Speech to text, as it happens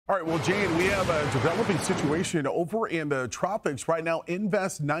All right, well, Jane, we have a developing situation over in the tropics right now.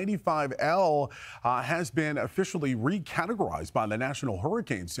 Invest 95L has been officially recategorized by the National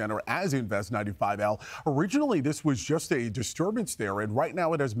Hurricane Center as Invest 95L. Originally, this was just a disturbance there, and right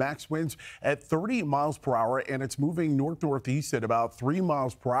now it has max winds at 30 miles per hour, and it's moving north-northeast at about 3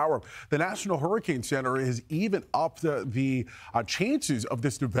 miles per hour. The National Hurricane Center has even upped the chances of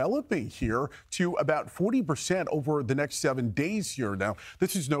this developing here to about 40% over the next 7 days here. Now,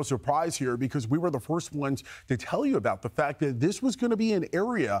 this is no surprise here because we were the first ones to tell you about the fact that this was going to be an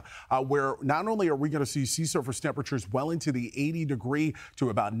area where not only are we going to see sea surface temperatures well into the 80 degree to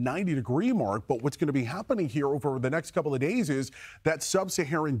about 90 degree mark, but what's going to be happening here over the next couple of days is that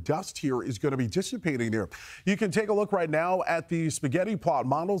sub-Saharan dust here is going to be dissipating there. You can take a look right now at the spaghetti plot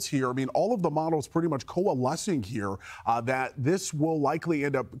models here. I mean, all of the models pretty much coalescing here that this will likely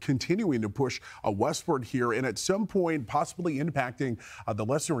end up continuing to push westward here and at some point possibly impacting the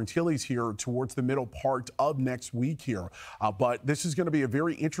Lesser Antilles here towards the middle part of next week here. But this is going to be a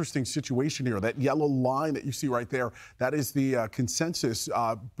very interesting situation here. That yellow line that you see right there, that is the consensus.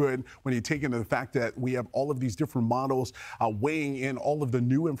 But when you take into the fact that we have all of these different models weighing in all of the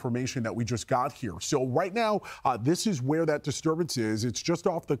new information that we just got here. So right now, this is where that disturbance is. It's just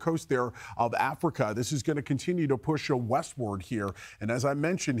off the coast there of Africa. This is going to continue to push westward here. And as I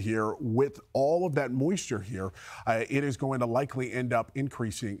mentioned here, with all of that moisture here, it is going to likely end up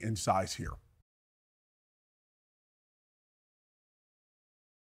increasing in size here.